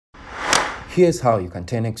Here's how you can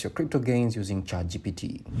 10x your crypto gains using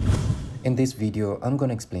ChatGPT. In this video, I'm going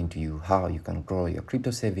to explain to you how you can grow your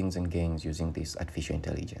crypto savings and gains using this artificial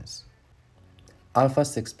intelligence. I'll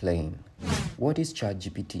first explain what is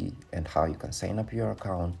ChatGPT and how you can sign up your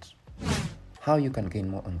account, how you can gain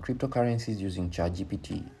more on cryptocurrencies using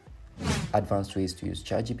ChatGPT, advanced ways to use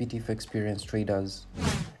ChatGPT for experienced traders,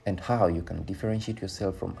 and how you can differentiate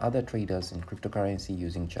yourself from other traders in cryptocurrency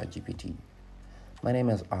using ChatGPT. My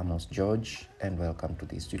name is Amos George and welcome to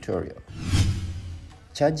this tutorial.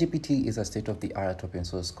 ChatGPT is a state-of-the-art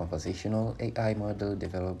open-source conversational AI model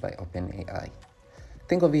developed by OpenAI.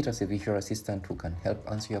 Think of it as a visual assistant who can help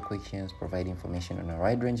answer your questions, provide information on a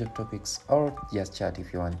wide range of topics, or just chat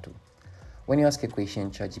if you want to. When you ask a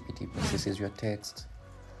question, ChatGPT processes your text,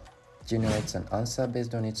 generates an answer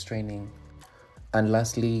based on its training, and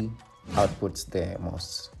lastly, outputs the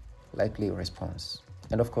most likely response.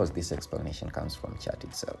 And of course, this explanation comes from chat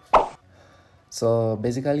itself. So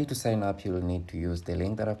basically, to sign up, you'll need to use the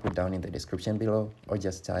link that I put down in the description below, or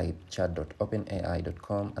just type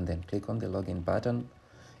chat.openai.com and then click on the login button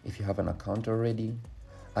if you have an account already.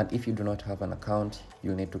 And if you do not have an account,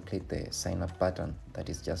 you'll need to click the sign up button that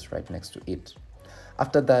is just right next to it.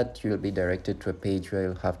 After that, you'll be directed to a page where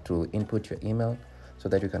you'll have to input your email so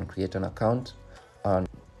that you can create an account, and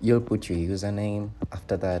you'll put your username.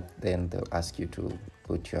 After that, then they'll ask you to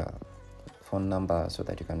put your phone number so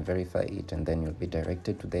that you can verify it, and then you'll be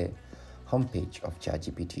directed to the homepage of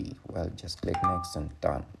ChatGPT. Well, just click next and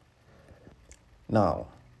done. Now,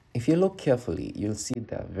 if you look carefully, you'll see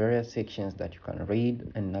there are various sections that you can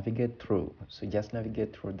read and navigate through. So just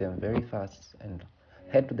navigate through them very fast and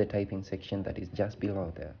head to the typing section that is just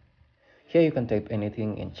below there. Here you can type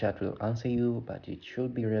anything and chat will answer you, but it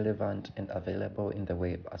should be relevant and available in the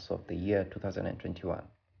web as of the year 2021.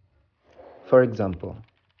 For example,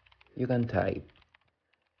 you can type,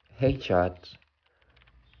 "Hey chat,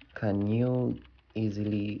 can you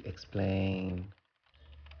easily explain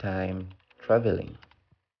time traveling?"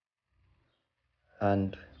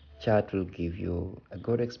 And chat will give you a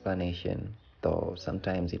good explanation, though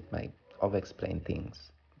sometimes it might over-explain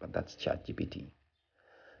things, but that's ChatGPT.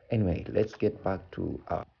 Anyway, let's get back to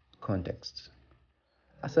our context.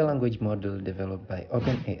 As a language model developed by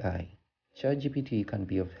OpenAI, ChatGPT can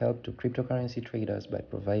be of help to cryptocurrency traders by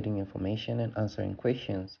providing information and answering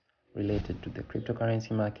questions related to the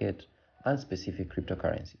cryptocurrency market and specific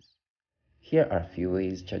cryptocurrencies. Here are a few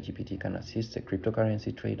ways ChatGPT can assist a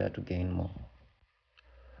cryptocurrency trader to gain more.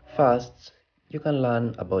 First, you can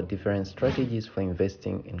learn about different strategies for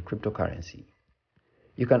investing in cryptocurrency.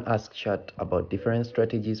 You can ask Chat about different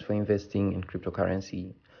strategies for investing in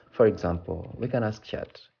cryptocurrency. For example, we can ask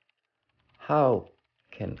Chat, "How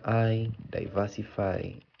can I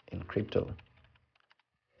diversify in crypto?"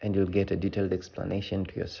 And you'll get a detailed explanation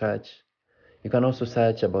to your search. You can also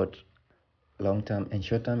search about long-term and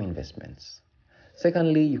short-term investments.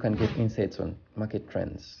 Secondly, you can get insights on market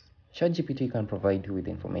trends. ChatGPT can provide you with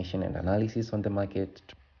information and analysis on the market.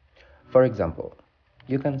 For example,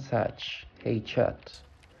 you can search, "Hey Chat,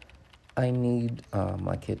 I need a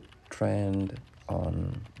market trend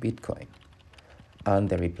on Bitcoin." And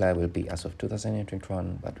the reply will be as of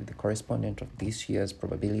 2021, but with the correspondent of this year's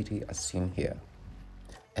probability as seen here.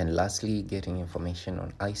 And lastly, getting information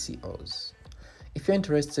on ICOs. If you're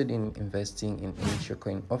interested in investing in initial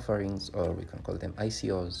coin offerings, or we can call them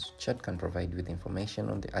ICOs, Chat can provide you with information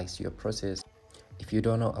on the ICO process. If you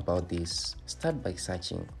don't know about this, start by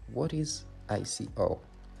searching what is ICO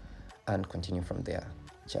and continue from there.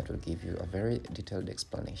 Chat will give you a very detailed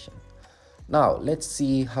explanation. Now, let's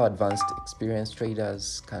see how advanced experienced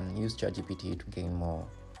traders can use ChatGPT to gain more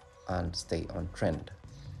and stay on trend.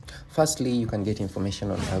 Firstly, you can get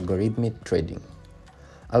information on algorithmic trading.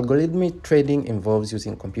 Algorithmic trading involves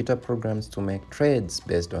using computer programs to make trades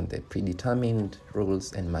based on the predetermined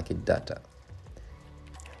rules and market data.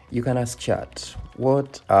 You can ask Chat,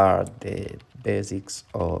 "What are the basics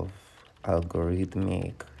of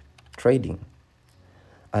algorithmic trading?"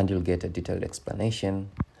 And you'll get a detailed explanation,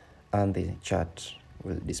 and the chat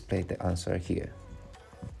will display the answer here.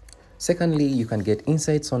 Secondly, you can get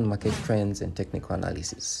insights on market trends and technical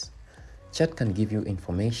analysis. Chat can give you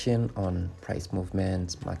information on price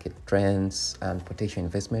movements, market trends, and potential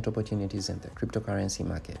investment opportunities in the cryptocurrency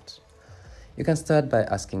market. You can start by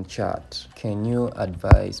asking Chat, "Can you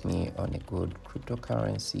advise me on a good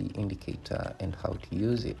cryptocurrency indicator and how to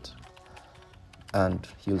use it?" And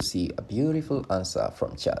you'll see a beautiful answer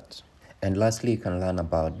from Chat. And lastly, you can learn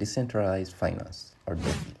about decentralized finance, or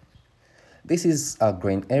DeFi. This is a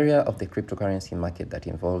growing area of the cryptocurrency market that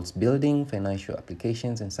involves building financial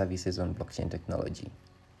applications and services on blockchain technology.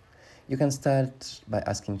 You can start by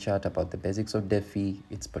asking Chat about the basics of DeFi,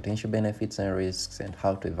 its potential benefits and risks, and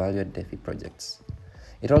how to evaluate DeFi projects.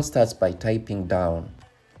 It all starts by typing down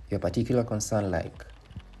your particular concern, like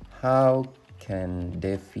how can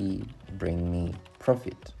DeFi bring me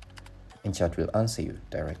profit? And Chat will answer you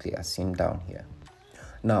directly as seen down here.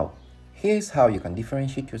 Now, here's how you can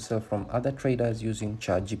differentiate yourself from other traders using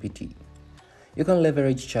ChatGPT. You can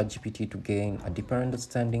leverage ChatGPT to gain a deeper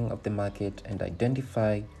understanding of the market and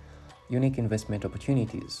identify unique investment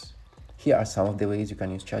opportunities. Here are some of the ways you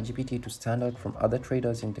can use ChatGPT to stand out from other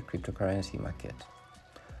traders in the cryptocurrency market.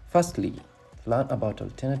 Firstly, learn about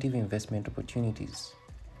alternative investment opportunities.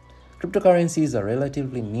 Cryptocurrencies are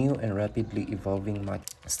relatively new and rapidly evolving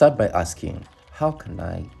market. Start by asking, how can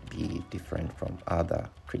I be different from other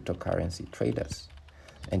cryptocurrency traders?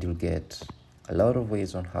 And you'll get a lot of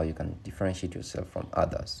ways on how you can differentiate yourself from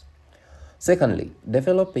others. Secondly,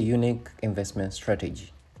 develop a unique investment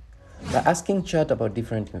strategy. By asking Chat about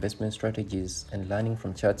different investment strategies and learning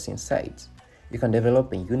from Chat's insights, you can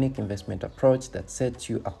develop a unique investment approach that sets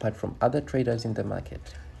you apart from other traders in the market.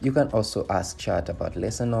 You can also ask Chat about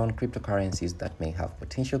lesser-known cryptocurrencies that may have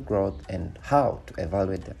potential growth and how to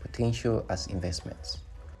evaluate their potential as investments.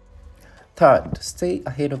 Third, stay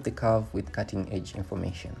ahead of the curve with cutting-edge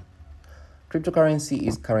information. Cryptocurrency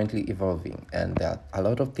is currently evolving and there are a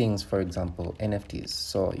lot of things, for example, NFTs.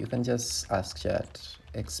 So you can just ask Chat,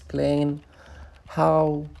 explain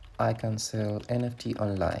how I can sell NFT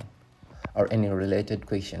online or any related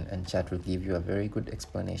question, and Chat will give you a very good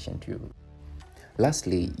explanation to you.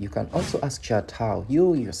 Lastly, you can also ask Chat how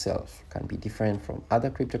you yourself can be different from other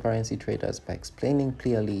cryptocurrency traders by explaining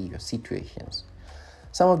clearly your situations.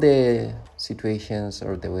 Some of the situations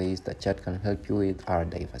or the ways that Chat can help you with are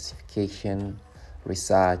diversification,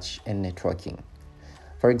 research, and networking.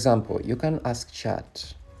 For example, you can ask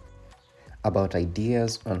Chat about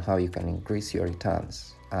ideas on how you can increase your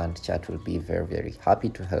returns, and Chat will be very, very happy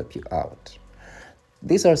to help you out.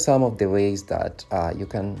 These are some of the ways that you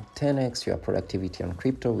can 10x your productivity on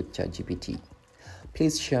crypto with ChatGPT.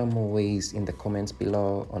 Please share more ways in the comments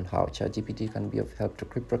below on how ChatGPT can be of help to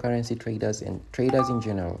cryptocurrency traders and traders in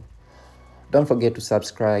general. Don't forget to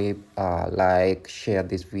subscribe, like, share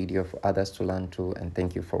this video for others to learn too, and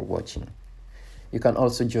thank you for watching. You can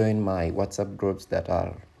also join my WhatsApp groups that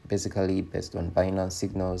are basically based on Binance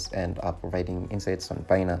signals and are providing insights on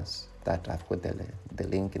Binance that I've put the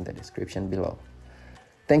link in the description below.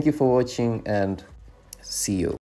 Thank you for watching and see you.